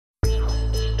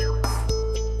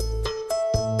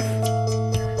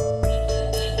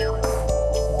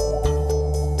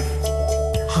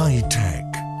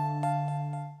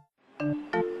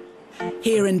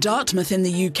in Dartmouth in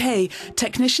the UK,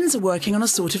 technicians are working on a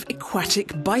sort of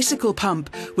aquatic bicycle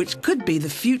pump, which could be the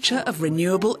future of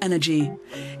renewable energy.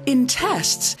 In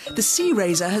tests, the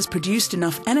Searaser has produced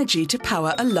enough energy to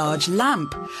power a large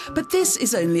lamp. But this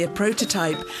is only a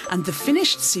prototype, and the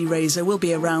finished Searaser will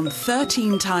be around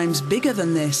 13 times bigger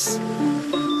than this.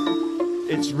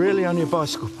 It's really only a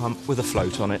bicycle pump with a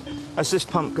float on it. As this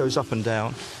pump goes up and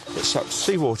down, it sucks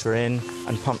seawater in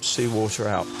and pumps seawater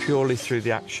out purely through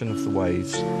the action of the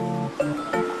waves.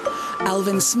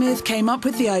 Alvin Smith came up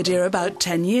with the idea about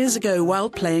 10 years ago while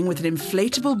playing with an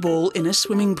inflatable ball in a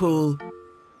swimming pool.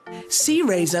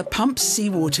 Searaser pumps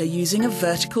seawater using a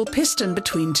vertical piston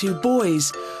between two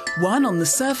buoys, one on the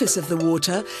surface of the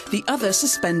water, the other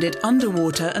suspended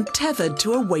underwater and tethered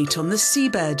to a weight on the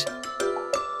seabed.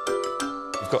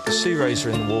 We've got the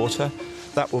Searaser in the water.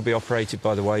 That will be operated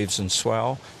by the waves and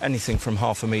swell. Anything from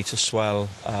 ½ metre swell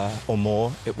or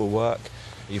more, it will work.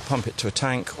 You pump it to a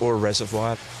tank or a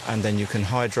reservoir, and then you can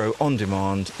hydro on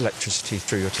demand electricity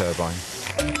through your turbine.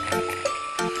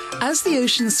 As the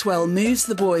ocean swell moves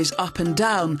the buoys up and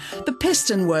down, the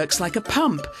piston works like a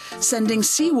pump, sending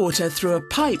seawater through a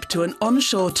pipe to an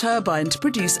onshore turbine to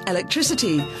produce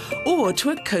electricity, or to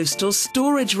a coastal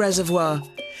storage reservoir.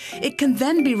 It can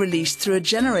then be released through a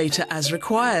generator as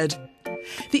required.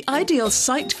 The ideal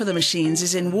site for the machines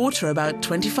is in water about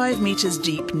 25 metres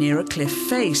deep near a cliff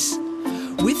face.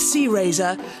 With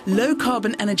Searaser,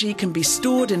 low-carbon energy can be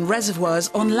stored in reservoirs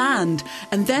on land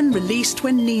and then released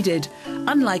when needed,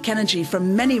 unlike energy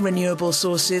from many renewable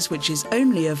sources which is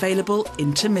only available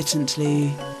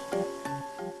intermittently.